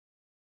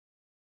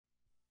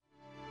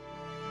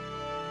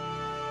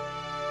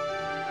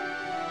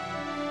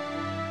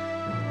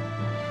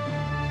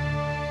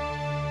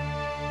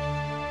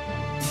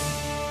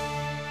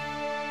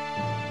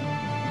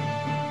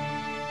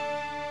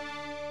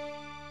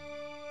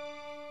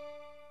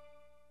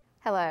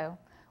Hello.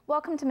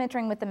 Welcome to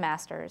Mentoring with the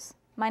Masters.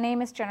 My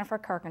name is Jennifer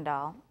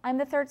Kuyrkendall. I'm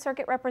the Third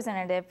Circuit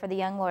representative for the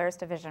Young Lawyers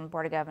Division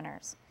Board of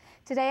Governors.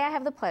 Today I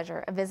have the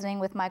pleasure of visiting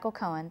with Michael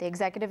Cohen, the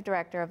Executive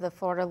Director of the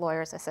Florida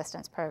Lawyers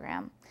Assistance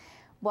Program.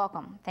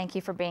 Welcome. Thank you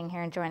for being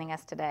here and joining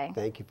us today.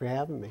 Thank you for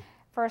having me.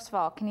 First of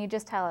all, can you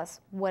just tell us,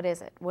 what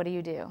is it? What do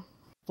you do?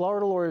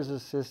 Florida Lawyers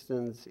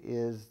Assistance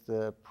is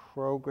the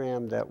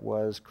program that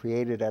was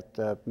created at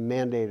the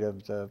mandate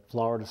of the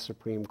Florida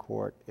Supreme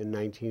Court in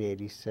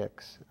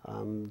 1986.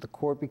 The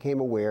court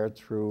became aware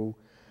through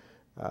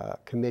a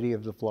committee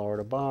of the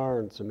Florida Bar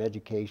and some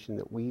education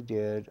that we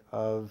did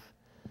of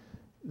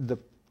the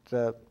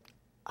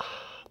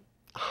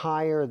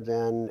higher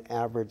than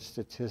average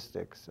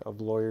statistics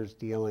of lawyers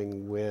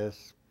dealing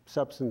with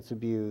substance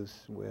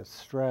abuse, with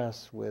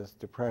stress, with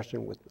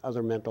depression, with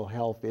other mental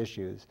health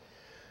issues.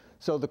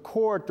 So the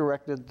court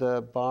directed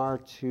the bar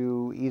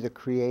to either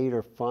create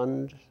or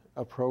fund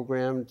a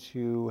program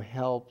to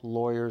help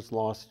lawyers,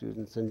 law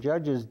students, and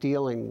judges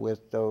dealing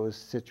with those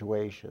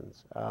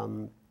situations.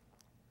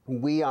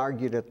 We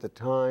argued at the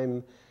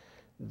time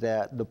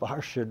that the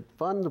bar should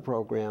fund the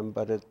program,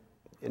 but it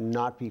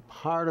not be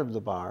part of the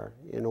bar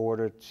in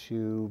order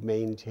to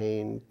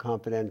maintain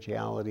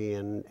confidentiality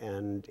and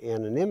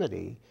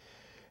anonymity.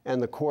 And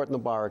the court and the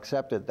bar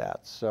accepted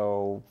that.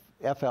 So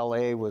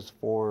FLA was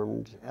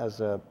formed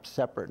as a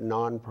separate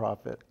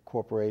nonprofit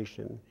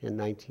corporation in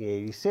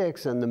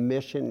 1986, and the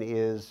mission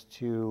is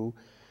to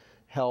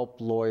help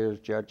lawyers,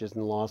 judges,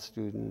 and law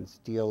students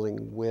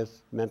dealing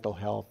with mental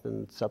health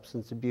and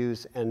substance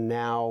abuse and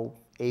now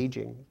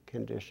aging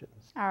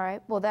conditions. All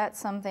right. Well, that's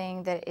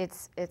something that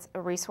it's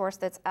a resource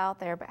that's out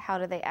there, but how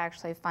do they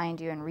actually find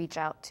you and reach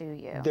out to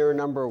you? There are a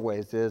number of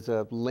ways. There's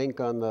a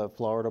link on the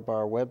Florida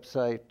Bar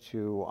website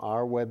to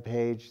our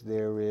webpage.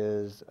 There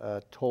is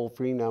a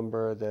toll-free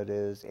number that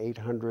is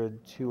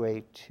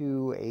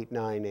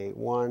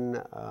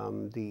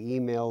 800-282-8981. The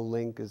email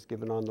link is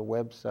given on the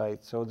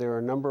website. So there are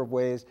a number of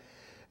ways.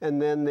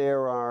 And then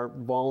there are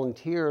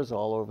volunteers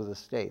all over the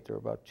state. There are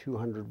about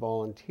 200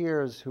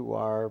 volunteers who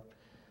are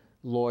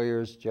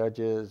lawyers,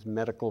 judges,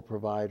 medical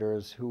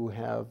providers who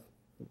have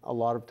a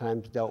lot of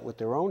times dealt with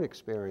their own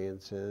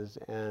experiences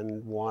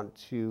and want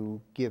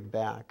to give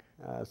back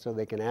so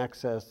they can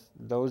access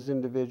those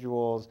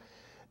individuals.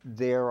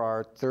 There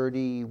are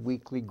 30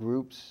 weekly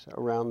groups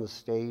around the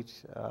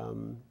state,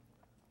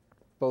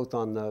 both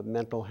on the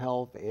mental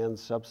health and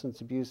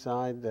substance abuse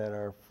side, that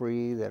are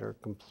free, that are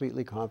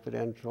completely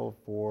confidential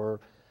for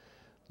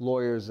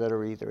lawyers that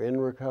are either in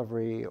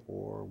recovery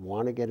or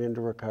want to get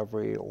into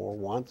recovery or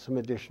want some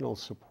additional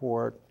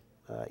support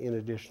in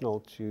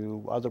addition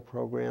to other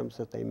programs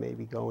that they may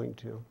be going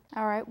to.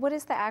 All right. What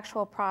is the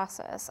actual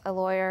process? A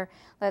lawyer,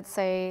 let's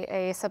say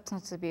a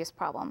substance abuse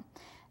problem,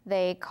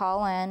 they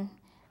call in.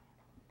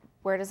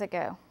 Where does it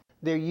go?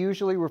 They're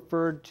usually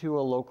referred to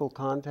a local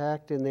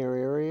contact in their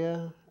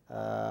area,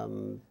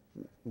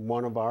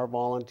 one of our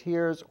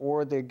volunteers,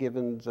 or they're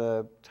given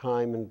the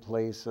time and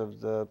place of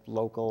the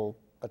local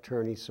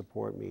attorney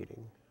support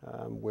meeting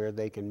where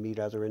they can meet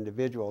other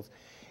individuals.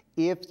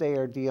 If they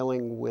are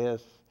dealing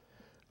with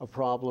a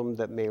problem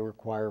that may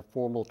require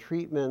formal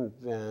treatment,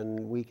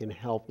 then we can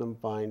help them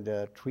find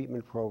a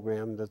treatment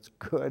program that's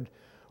good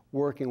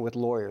working with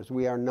lawyers.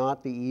 We are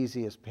not the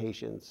easiest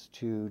patients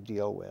to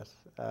deal with.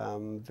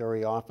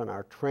 Very often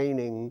our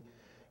training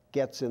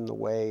gets in the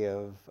way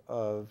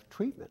of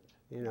treatment.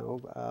 You know,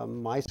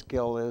 my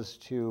skill is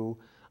to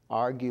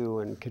argue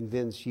and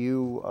convince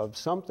you of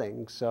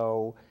something.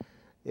 So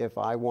if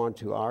I want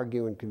to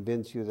argue and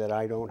convince you that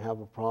I don't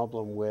have a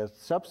problem with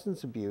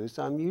substance abuse,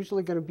 I'm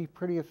usually going to be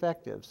pretty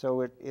effective.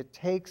 So it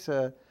takes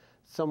a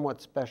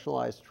somewhat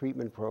specialized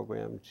treatment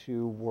program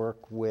to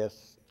work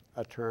with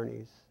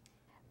attorneys.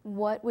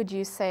 What would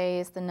you say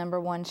is the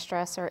 #1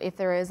 stressor, if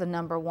there is a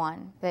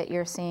 #1, that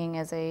you're seeing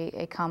as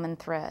a common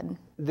thread?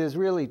 There's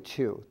really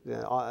two.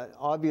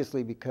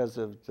 Obviously, because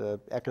of the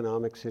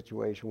economic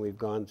situation we've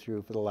gone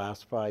through for the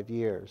last 5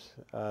 years,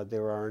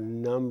 there are a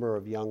number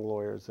of young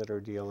lawyers that are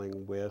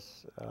dealing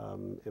with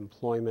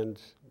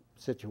employment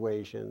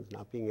situations,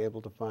 not being able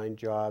to find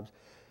jobs.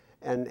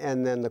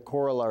 And then the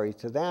corollary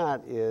to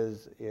that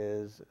is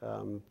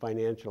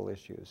financial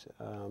issues,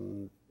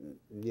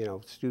 you know,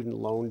 student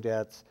loan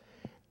debts,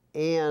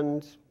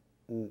 and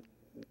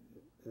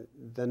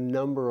the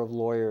number of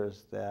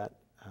lawyers that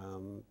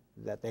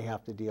they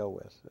have to deal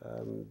with.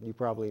 You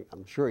probably,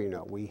 I'm sure you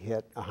know, we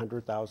hit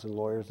 100,000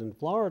 lawyers in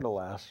Florida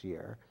last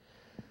year.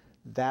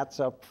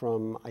 That's up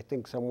from, I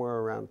think,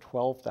 somewhere around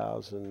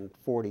 12,000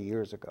 40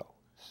 years ago.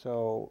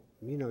 So,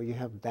 you know, you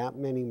have that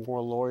many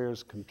more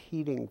lawyers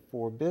competing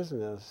for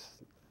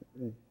business,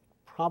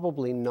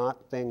 probably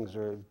not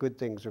good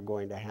things are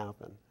going to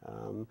happen.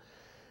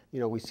 You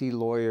know, we see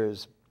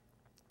lawyers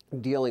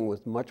dealing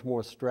with much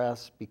more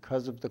stress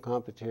because of the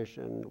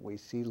competition. We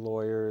see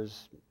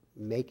lawyers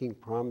making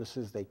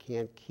promises they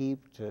can't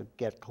keep to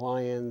get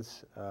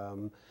clients,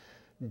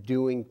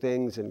 doing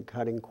things and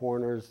cutting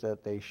corners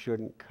that they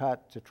shouldn't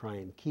cut to try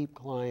and keep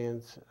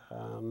clients.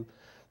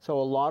 So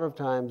a lot of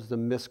times the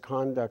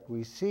misconduct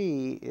we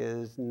see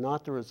is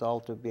not the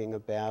result of being a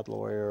bad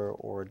lawyer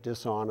or a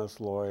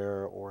dishonest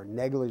lawyer or a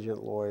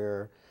negligent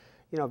lawyer.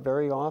 You know,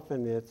 very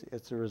often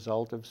it's a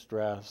result of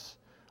stress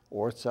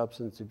or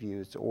substance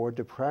abuse or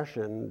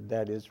depression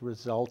that is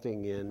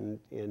resulting in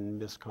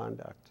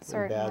misconduct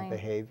Certainly. and bad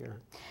behavior.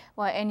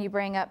 Well, and you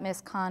bring up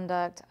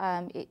misconduct.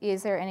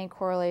 Is there any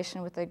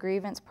correlation with the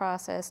grievance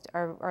process?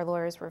 Are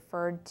lawyers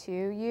referred to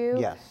you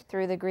Yes.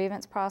 through the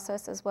grievance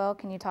process as well?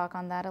 Can you talk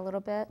on that a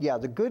little bit? Yeah,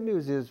 the good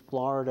news is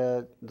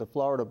the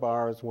Florida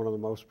bar is one of the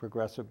most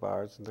progressive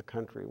bars in the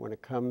country when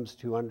it comes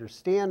to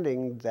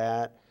understanding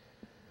that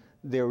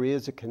there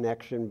is a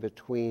connection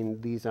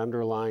between these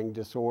underlying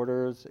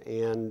disorders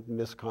and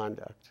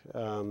misconduct.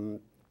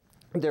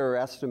 There are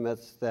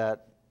estimates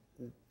that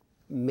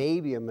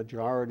maybe a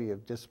majority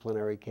of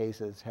disciplinary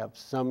cases have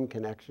some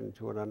connection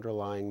to an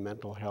underlying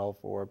mental health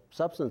or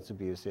substance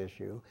abuse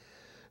issue.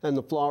 And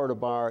the Florida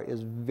bar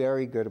is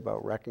very good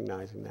about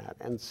recognizing that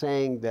and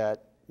saying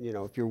that, you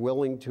know, if you're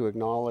willing to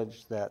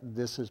acknowledge that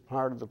this is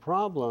part of the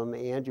problem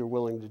and you're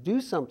willing to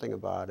do something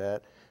about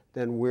it,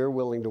 then we're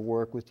willing to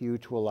work with you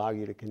to allow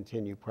you to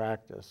continue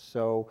practice.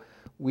 So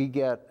we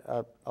get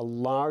a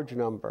large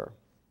number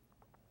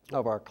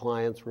of our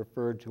clients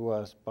referred to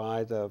us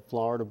by the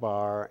Florida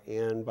bar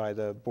and by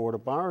the Board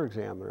of Bar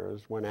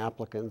Examiners when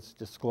applicants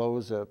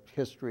disclose a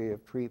history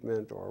of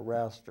treatment or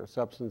arrest or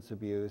substance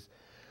abuse.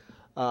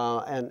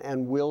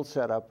 And we'll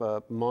set up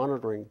a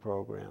monitoring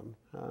program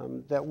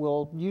that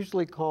will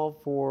usually call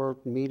for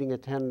meeting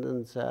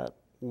attendance at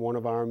one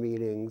of our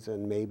meetings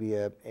and maybe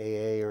a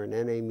AA or an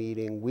NA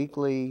meeting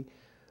weekly,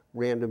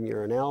 random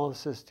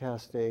urinalysis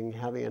testing,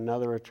 having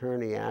another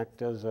attorney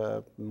act as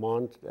a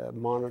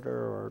monitor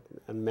or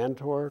a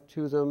mentor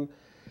to them.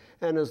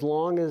 And as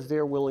long as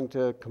they're willing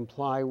to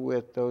comply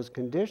with those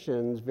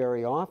conditions,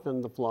 very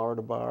often the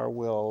Florida bar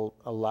will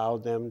allow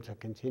them to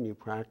continue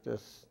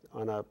practice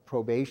on a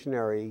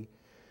probationary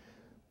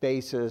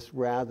basis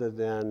rather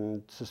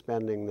than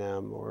suspending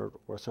them or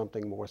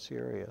something more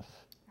serious.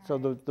 So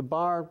the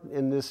bar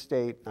in this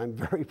state, I'm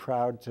very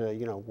proud to,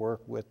 you know, work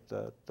with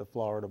the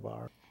Florida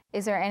bar.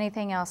 Is there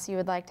anything else you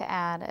would like to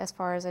add as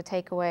far as a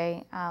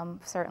takeaway?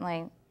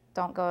 Certainly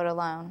don't go it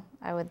alone,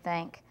 I would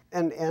think.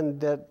 And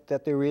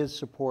that there is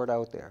support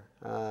out there.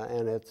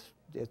 And it's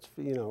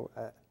you know,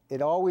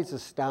 it always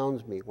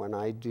astounds me when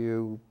I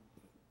do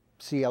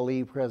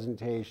CLE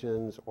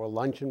presentations or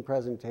luncheon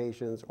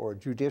presentations or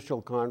judicial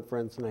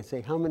conference and I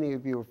say, how many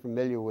of you are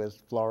familiar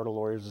with Florida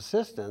Lawyers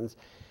Assistance?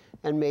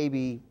 And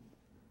maybe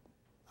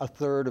a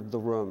third of the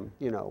room,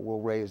 you know, will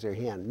raise their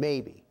hand,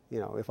 maybe, you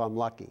know, if I'm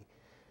lucky.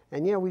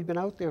 And, you know, we've been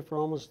out there for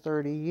almost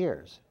 30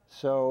 years.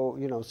 So,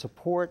 you know,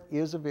 support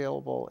is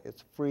available.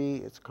 It's free.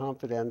 It's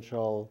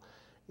confidential.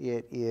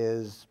 It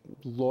is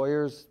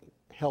lawyers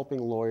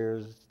helping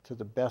lawyers to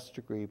the best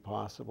degree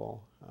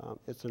possible.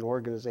 It's an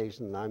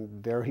organization that I'm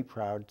very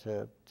proud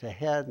to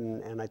head,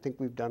 and I think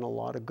we've done a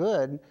lot of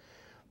good,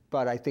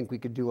 but I think we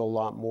could do a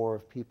lot more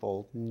if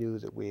people knew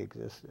that we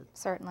existed.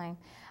 Certainly.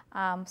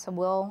 So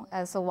we'll,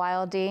 as the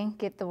YLD,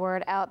 get the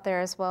word out there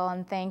as well,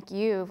 and thank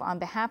you on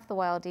behalf of the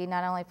YLD,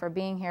 not only for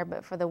being here,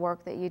 but for the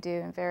work that you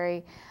do, and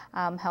very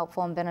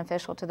helpful and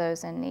beneficial to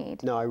those in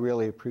need. No, I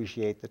really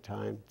appreciate the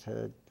time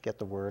to get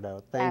the word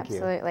out. Thank you.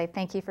 Absolutely.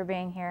 Thank you for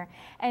being here.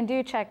 And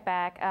do check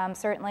back.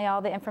 Certainly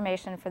all the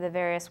information for the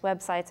various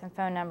websites and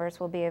phone numbers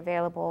will be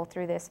available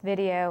through this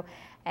video.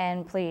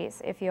 And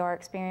please, if you are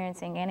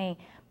experiencing any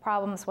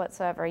problems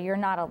whatsoever, you're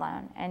not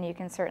alone, and you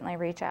can certainly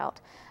reach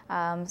out,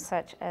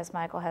 such as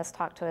Michael has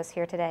talked to us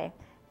here today.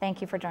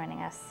 Thank you for joining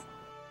us.